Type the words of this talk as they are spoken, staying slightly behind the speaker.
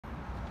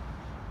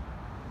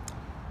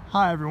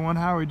Hi everyone,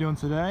 how are we doing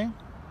today?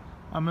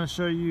 I'm going to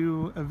show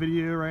you a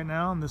video right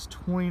now on this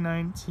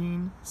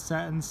 2019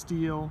 satin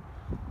steel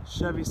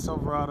Chevy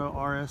Silverado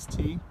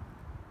RST.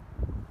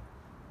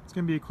 It's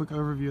going to be a quick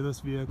overview of this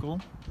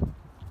vehicle.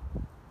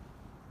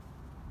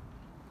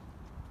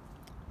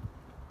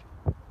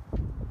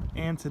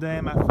 And today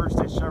I'm at First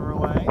State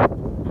Chevrolet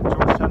in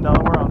Georgetown,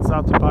 Delaware on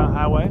South DuPont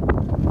Highway.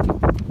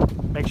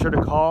 Make sure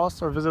to call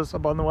us or visit us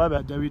up on the web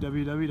at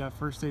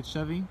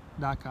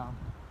www.firststatechevy.com.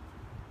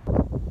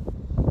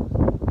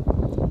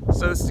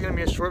 So this is going to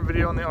be a short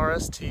video on the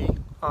RST.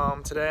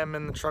 Today I'm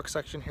in the truck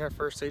section here at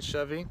First State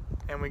Chevy,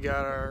 and we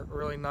got our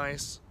really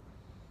nice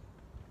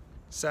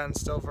satin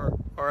silver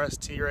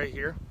RST right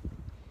here.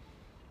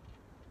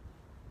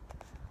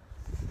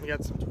 We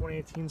got some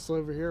 2018s still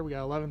over here. We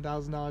got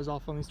 $11,000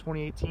 off on these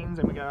 2018s,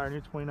 and we got our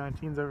new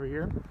 2019s over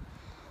here.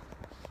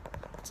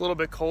 It's a little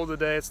bit cold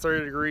today, it's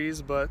 30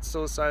 degrees, but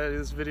still decided to do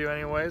this video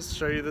anyways.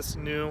 Show you this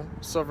new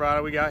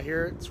Silverado we got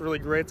here. It's really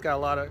great, it's got a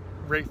lot of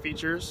great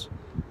features.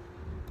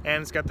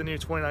 And it's got the new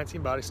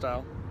 2019 body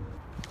style.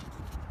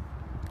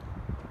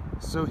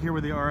 So here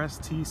with the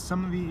RST,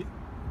 some of the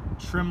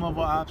trim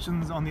level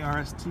options on the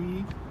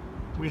RST.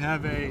 We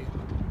have a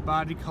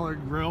body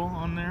colored grille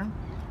on there.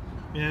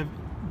 We have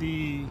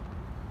the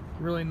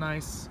really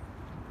nice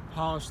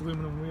polished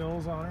aluminum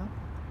wheels on her.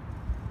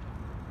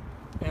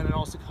 And it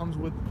also comes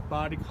with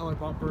body color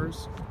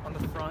bumpers on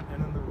the front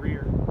and in the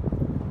rear.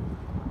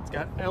 It's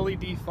got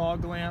LED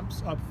fog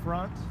lamps up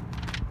front.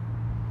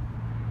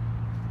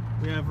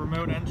 We have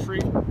remote entry,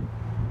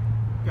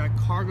 got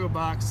cargo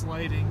box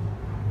lighting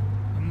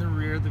in the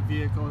rear of the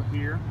vehicle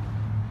here.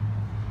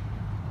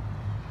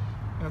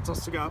 And it's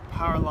also got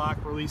power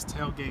lock release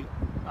tailgate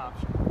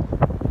option.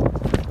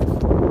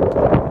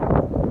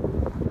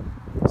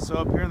 So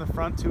up here in the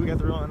front too, we got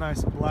the really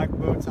nice black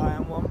bow tie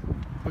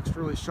emblem. Looks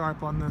really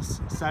sharp on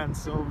this satin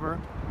silver.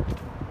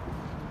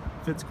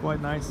 Fits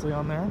quite nicely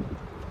on there.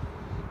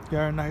 Got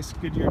our nice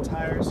Goodyear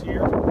tires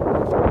here.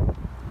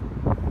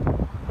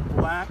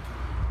 Black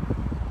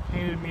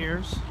painted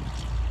mirrors.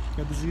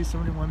 Got the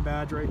Z71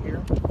 badge right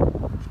here.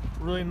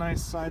 Really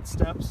nice side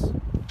steps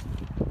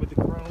with the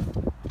chrome.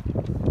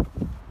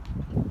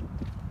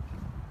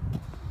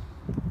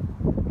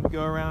 We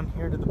go around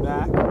here to the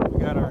back.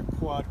 We got our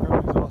quad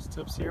chrome exhaust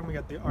tips here, and we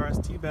got the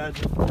RST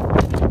badge.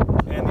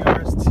 And the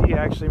RST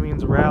actually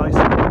means Rally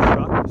Sport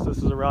Truck. So this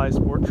is a Rally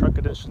Sport Truck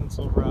Edition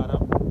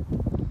Silverado.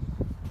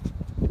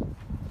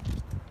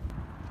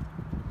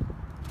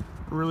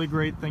 A really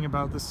great thing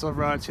about this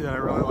Silverado too that I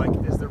really like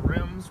is the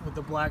rims with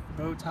the black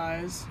bow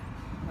ties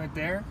right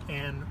there,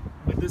 and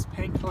with this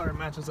paint color it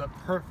matches up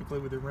perfectly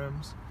with the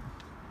rims.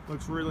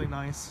 Looks really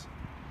nice.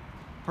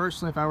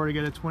 Personally, if I were to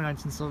get a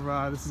 2019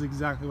 Silverado, this is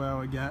exactly what I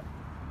would get.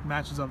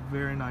 Matches up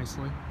very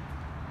nicely.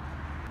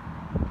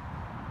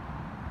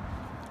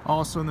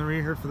 Also in the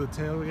rear here for the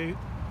tailgate, you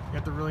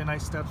got the really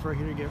nice steps right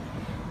here to get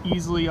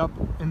easily up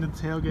into the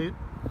tailgate.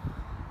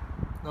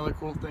 Another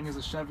cool thing is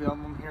the Chevy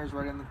emblem here is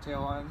right in the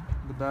tail line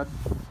of the bed.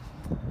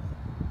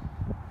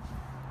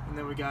 And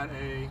then we got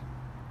a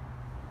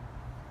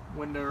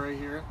window right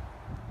here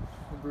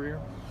in the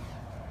rear.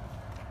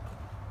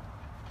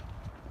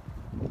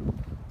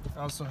 It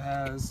also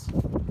has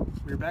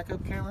rear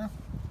backup camera.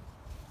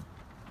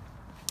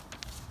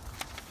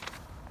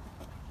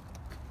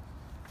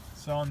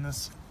 So on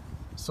this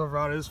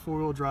Silverado, it is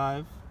 4-wheel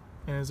drive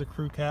and is a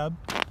crew cab.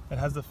 It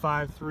has the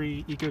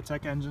 5.3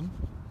 Ecotec engine.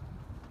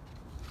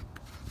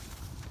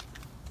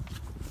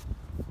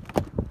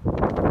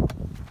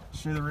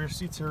 Show you the rear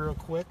seats here real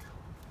quick.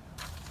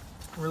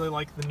 Really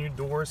like the new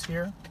doors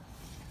here.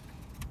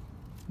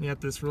 You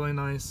got this really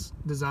nice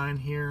design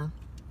here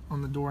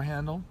on the door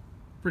handle.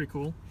 Pretty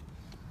cool.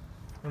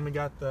 And we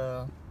got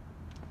the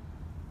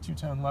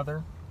two-tone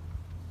leather.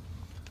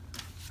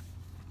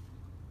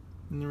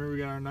 And then we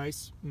got our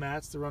nice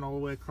mats that run all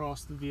the way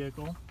across the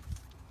vehicle.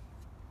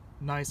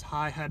 Nice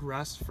high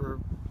headrest for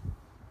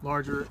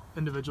larger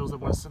individuals that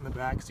want to sit in the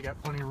back, because you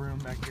got plenty of room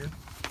back here.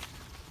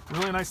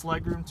 Really nice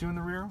leg room too in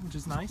the rear, which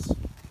is nice.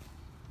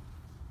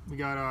 We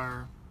got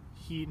our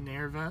heat and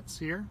air vents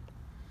here.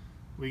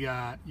 We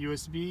got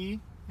USB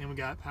and we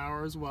got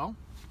power as well.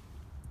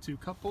 2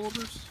 cup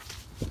holders.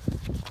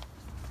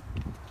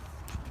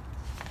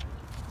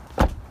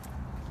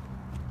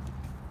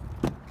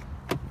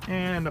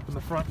 And up in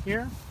the front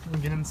here, we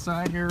get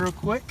inside here real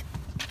quick.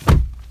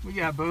 We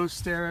got Bose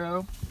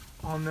stereo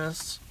on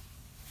this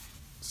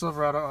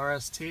Silverado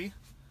RST.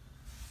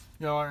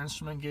 We got our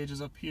instrument gauges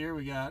up here.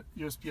 We got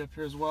USB up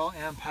here as well,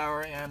 and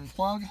power and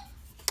plug.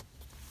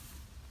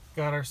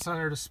 Got our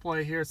center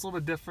display here. It's a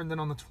little bit different than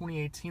on the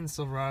 2018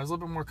 Silverado. It's a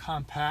little bit more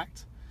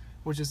compact,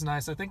 which is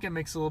nice. I think it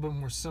makes it a little bit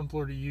more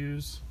simpler to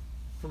use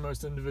for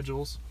most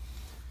individuals.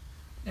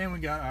 And we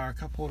got our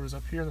cup holders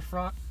up here in the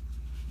front.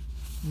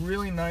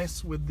 Really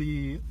nice with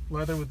the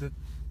leather with the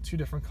 2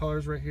 different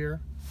colors right here.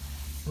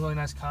 Really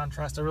nice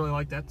contrast. I really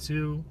like that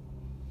too.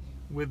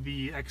 With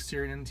the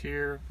exterior and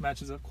interior,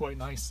 matches up quite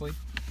nicely.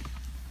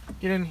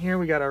 Get in here,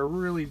 we got our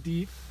really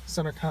deep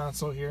center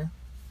console here.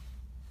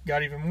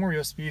 Got even more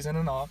USBs and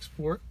an aux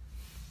port.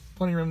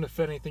 Plenty of room to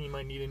fit anything you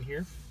might need in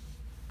here.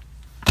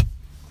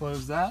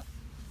 Close that.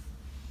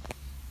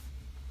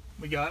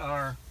 We got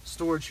our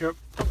storage here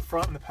up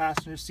front in the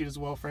passenger seat as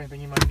well for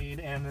anything you might need,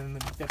 and then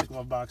got the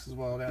glove box as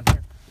well down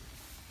here.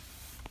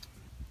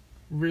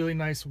 Really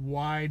nice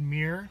wide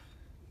mirror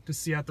to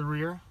see out the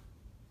rear.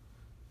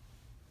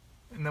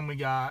 And then we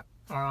got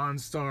our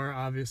OnStar,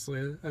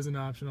 obviously, as an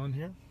option on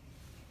here.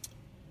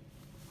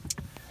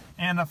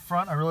 And up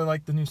front, I really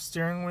like the new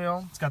steering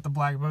wheel. It's got the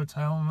black bow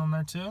tie on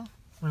there too.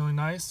 Really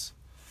nice.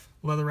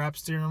 Leather wrap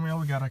steering wheel.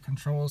 We got our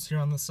controls here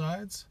on the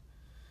sides.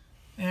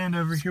 And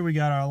over here we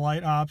got our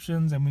light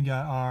options, and we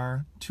got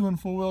our 2- and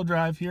 4-wheel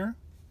drive here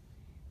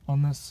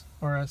on this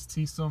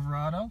RST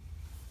Silverado.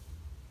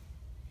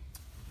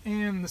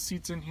 And the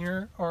seats in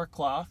here are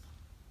cloth,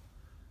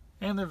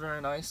 and they're very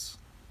nice.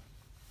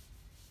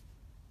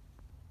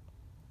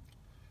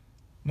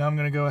 Now I'm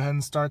going to go ahead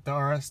and start the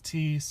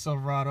RST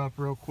Silverado up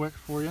real quick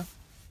for you.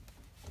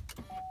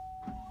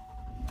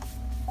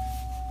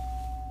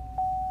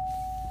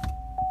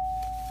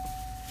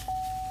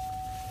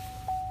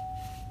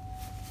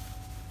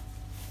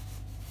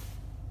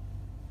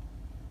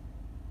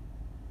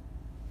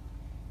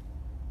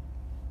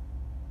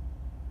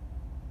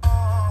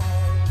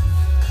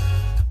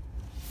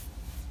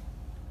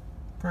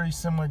 Pretty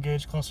similar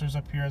gauge clusters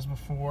up here as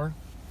before.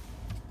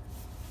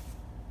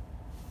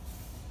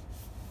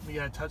 We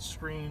got a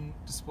touchscreen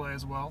display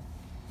as well.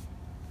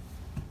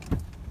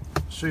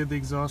 Show you the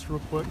exhaust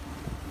real quick.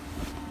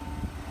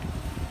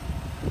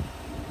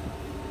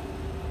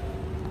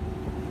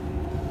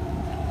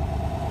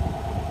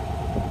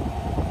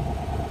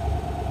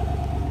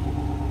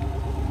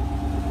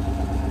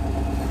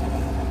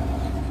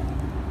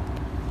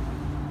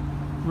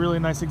 Really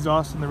nice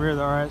exhaust in the rear of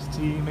the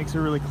RST. Makes it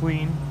really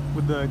clean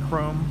with the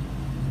chrome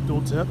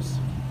dual tips.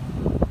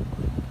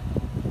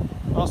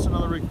 Also,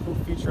 another really cool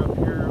feature up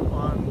here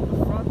on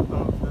the front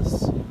of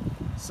this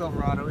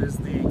Silverado is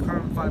the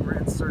carbon fiber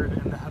inserted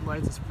in the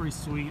headlights. It's pretty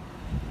sweet.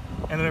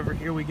 And then over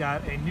here we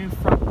got a new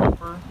front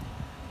bumper,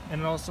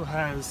 and it also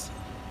has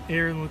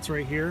air inlets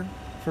right here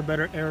for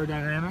better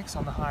aerodynamics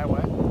on the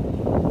highway.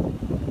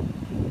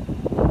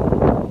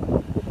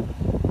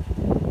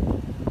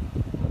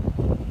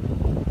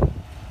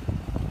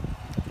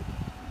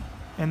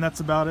 And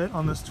that's about it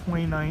on this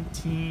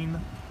 2019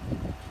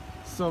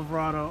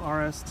 Silverado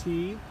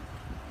RST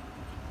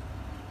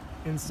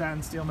in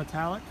satin steel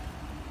metallic.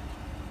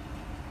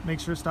 Make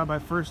sure to stop by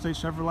First State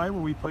Chevrolet,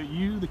 where we put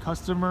you, the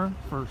customer,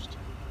 first.